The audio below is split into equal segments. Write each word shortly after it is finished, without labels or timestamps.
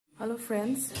Hello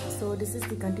friends, so this is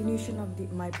the continuation of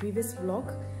my previous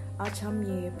vlog. आज हम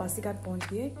ये पासीघाट पहुंच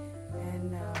गए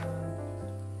and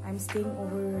I'm staying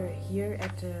over here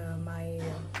at my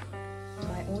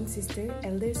own sister,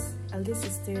 eldest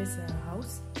sister's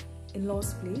house,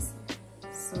 in-laws place.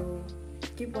 So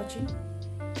keep watching.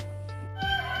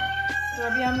 तो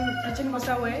अभी हम kitchen में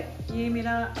घुसा हुआ है. ये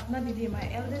मेरा अपना दीदी है, my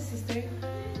eldest sister.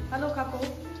 Hello खाको.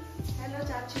 Hello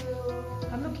चाचू.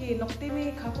 हम लोग ये नोक्ते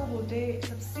में खाको बोलते,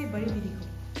 सबसे बड़ी दीदी को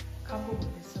खाको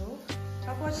बोलते. सो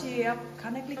खाको अच्छी, आप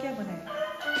खाने के लिए क्या बनाए?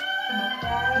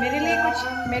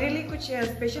 मेरे लिए कुछ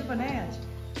स्पेशल बनाए आज.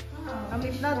 हम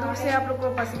इतना दूर से आप लोग को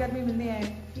पासीघाट में मिलने आए.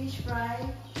 Fish fry.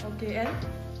 Okay.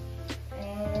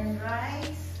 And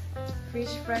rice. Fish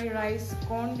fry, rice,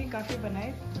 corn भी काफ़ी बनाए.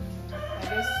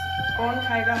 कॉर्न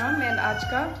खाएगा हम. एंड आज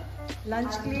का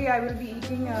लंच के लिए I will be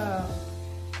eating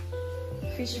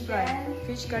fish fry,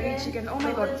 fish curry, chicken. Oh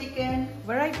my God, chicken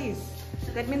varieties.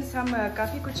 That means हम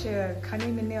काफ़ी कुछ खाने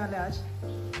मिलने वाले आज.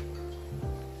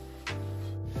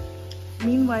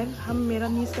 मीनवाइल हम मेरा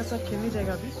नीस का साथ खेलने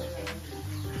जाएगा अभी.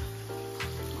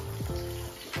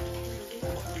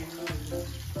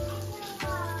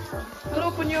 हेलो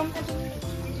पुण्यम.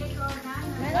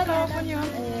 हेलो पुण्यम.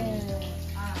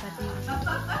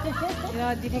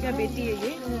 मेरा दीदी का बेटी है, ये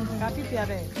काफ़ी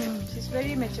प्यारा है. She is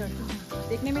very mature.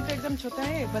 देखने में तो एकदम छोटा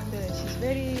है, but she is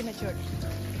very mature.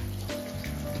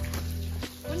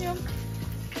 Punyam,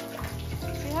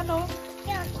 say hello.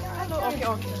 Hello. Okay.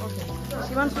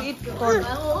 She wants to eat corn.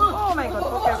 Oh my God.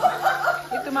 Okay.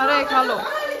 ये तुम्हारा है, खा लो.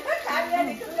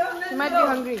 She might be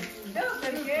hungry.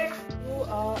 तो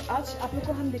आज आप लोग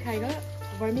को हम दिखाएगा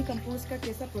वर्मी कंपोस्ट का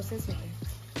कैसा प्रोसेस होता है.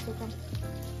 तो कम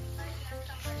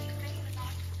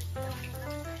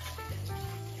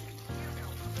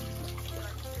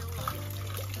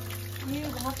ये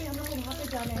वहाँ पे हम लोग को वहाँ पे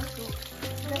जाना है. तो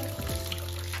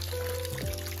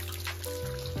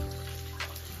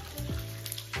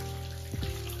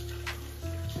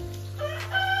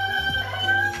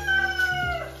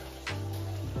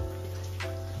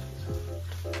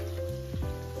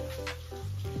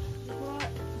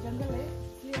जंगल है,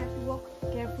 you have to walk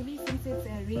carefully since it's a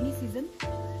rainy season.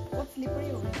 बहुत slippery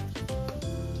हो गया.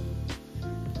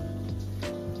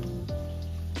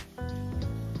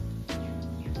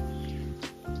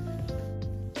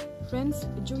 फ्रेंड्स,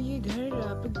 जो ये घर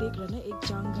आप लोग देख रहे हैं ना, एक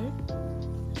चांग घर,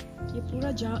 ये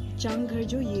पूरा चांग घर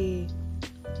जो ये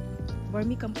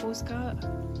वर्मी कंपोस्ट का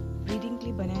ब्रीडिंग के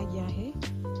लिए बनाया गया है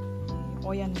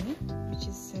ओयन में, which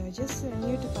is just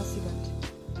near to Pasighat.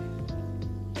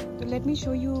 तो let me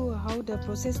show you how the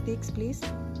process takes place.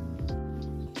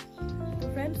 तो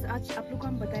फ्रेंड्स, आज आप लोग को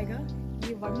हम बताएगा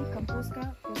ये वर्मी कंपोस्ट का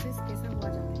प्रोसेस कैसा हुआ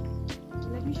जाता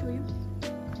है. Let me show you.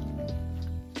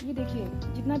 ये देखिए,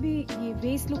 जितना भी ये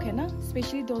वेस्ट लुक है ना,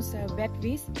 स्पेशली दोस वेट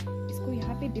वेस्ट, इसको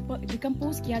यहाँ पे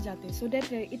डिकम्पोज किया जाता है,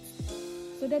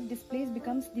 so that this place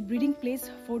becomes the breeding place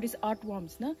for this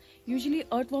earthworms ना. यूजुअली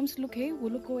earthworms लुक है, वो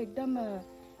लोग को एकदम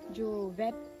जो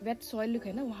वेट सॉइल लुक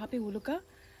है ना, वहाँ पे वो लोग का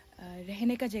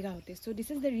रहने का जगह होते हैं. So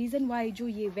this is the reason why जो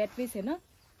ये वेट वेस्ट है ना,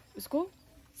 उसको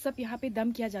सब यहाँ पे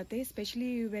दम किया जाता है,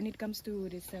 specially when it comes to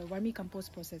this vermi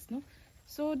compost process no.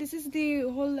 So this is the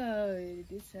whole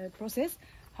this process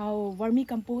how vermi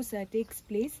compost takes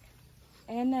place.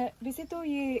 And वैसे तो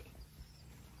ये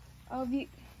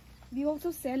we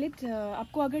also sell it.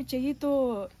 आपको अगर चाहिए तो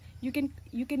you can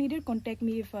either contact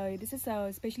me if this is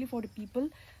especially for the people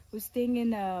who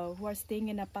are staying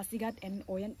in Pasighat and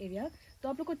Oyan area. तो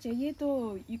आप लोग को चाहिए तो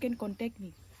you can contact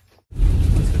me.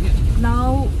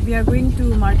 Now we are going to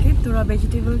market. थोड़ा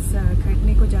vegetables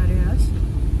खरीदने को जा रहे हैं आज.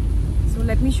 So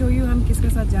let me show you हम किसके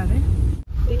साथ जा रहे हैं.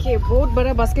 देखिए, बहुत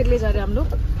बड़ा बास्केट ले जा रहे हैं हम लोग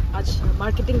आज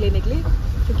मार्केटिंग लेने के लिए,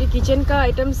 क्योंकि किचन का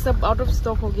आइटम सब आउट ऑफ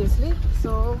स्टॉक हो गया इसलिए.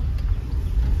 सो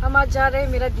हम आज जा रहे हैं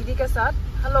मेरा दीदी के साथ.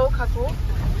 हेलो खाको.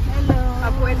 हेलो.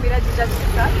 खाको एंड मेरा जीजाजी के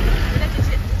साथ. मेरा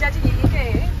जीजाजी दिल्ली के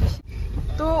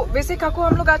है. तो वैसे खाको,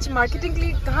 हम लोग आज मार्केटिंग के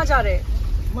लिए कहाँ जा रहे हैं?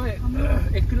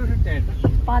 1 किलोमीटर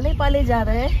पाले जा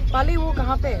रहे हैं. पाले वो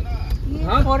कहाँ पे?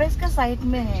 ये फॉरेस्ट का साइड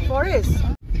में है. Forest.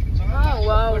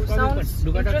 Wow, sounds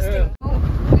interesting.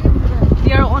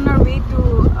 We are on our way to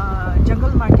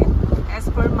jungle market, as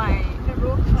per my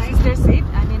sister said.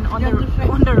 I mean on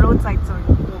the roadside.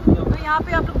 Sorry. तो यहाँ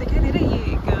पे आप लोग दिखाई दे रहे हैं, ये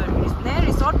एक नया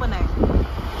रिसोर्ट बना है.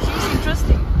 So it's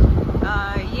interesting.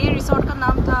 ये रिसोर्ट का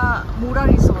नाम था मूरा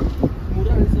रिसोर्ट.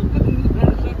 पूरा रिसोर्ट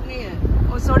नहीं है.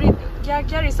 ओ सॉरी,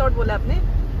 क्या रिसोर्ट बोला आपने?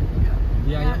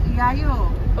 यायो.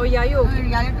 ओ यायो.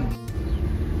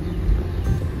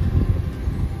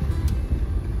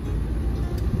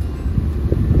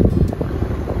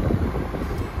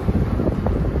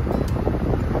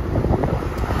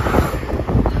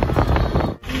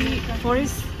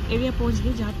 forest एरिया पहुंच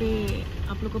गए जहाँ पे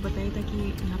आप लोग को बताया था कि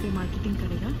यहाँ पे मार्केटिंग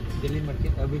करेगा। डेली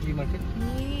मार्केट और वीकली मार्केट?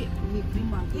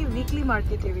 ये वीकली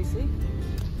मार्केट है वैसे।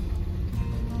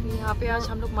 यहाँ पे आज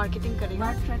हम लोग मार्केटिंग करेंगे।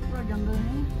 पूरा जंगल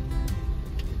है।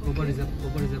 ऊपर रिजर्व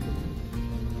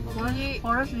ये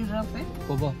फॉरेस्ट रिजर्व है।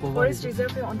 फॉरेस्ट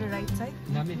रिजर्व है ऑन द राइट साइड।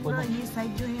 पूरा ये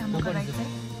साइड जो है हम लोग का राइट साइड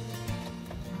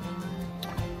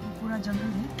पूरा जंगल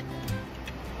है।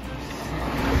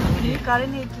 ये कारण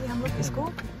है कि हम लोग इसको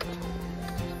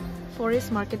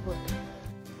फॉरेस्ट मार्केट बोलते हैं।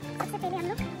 सबसे पहले हम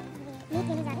लोग मीट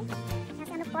लेने जा रहे हैं। यहाँ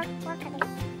से हम लोग पोर्क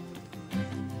खरीदेंगे।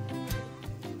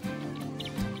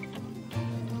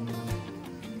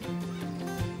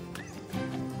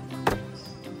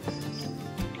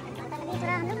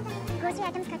 थोड़ा हम लोग ग्रोसरी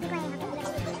आइटम्स खरीदने को आए हैं यहाँ पे,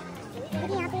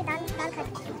 क्योंकि यहाँ पे दाल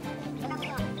खरीद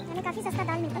हमें काफ़ी सस्ता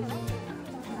दाल मिलता है।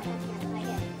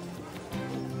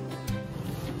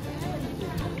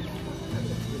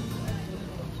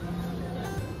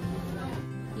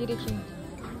 ये देखिए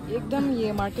एकदम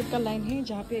ये मार्केट का लाइन है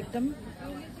जहाँ पे एकदम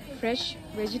फ्रेश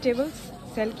वेजिटेबल्स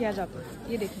सेल किया जाता है।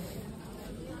 ये देखिए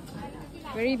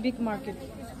वेरी बिग मार्केट।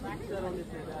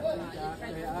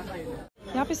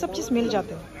 यहाँ पे सब चीज़ मिल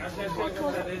जाते हैं।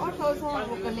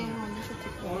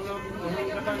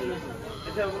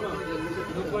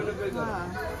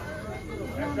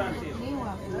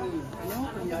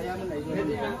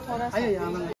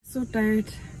 सो टायर्ड,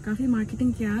 काफ़ी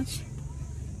मार्केटिंग किया आज।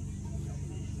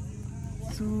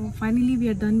 So finally we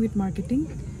are done with marketing.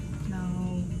 Now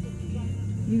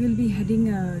we will be heading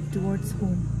towards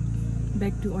home,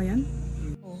 back to Oyan.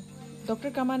 Doctor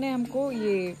कामा ने हमको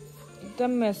ये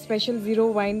एकदम स्पेशल 0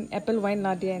 वाइन एप्पल वाइन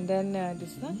ला दिया एंड देन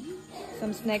दिस ना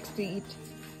सम snacks to eat.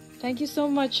 Thank you so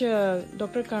much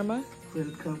doctor comma.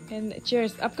 Welcome and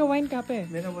cheers. आपका wine कहाँ पे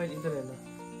है? मेरा वाइन इधर है ना।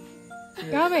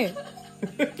 कहाँ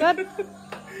पे?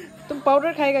 तुम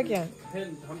पाउडर खाएगा क्या?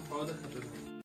 हम पाउडर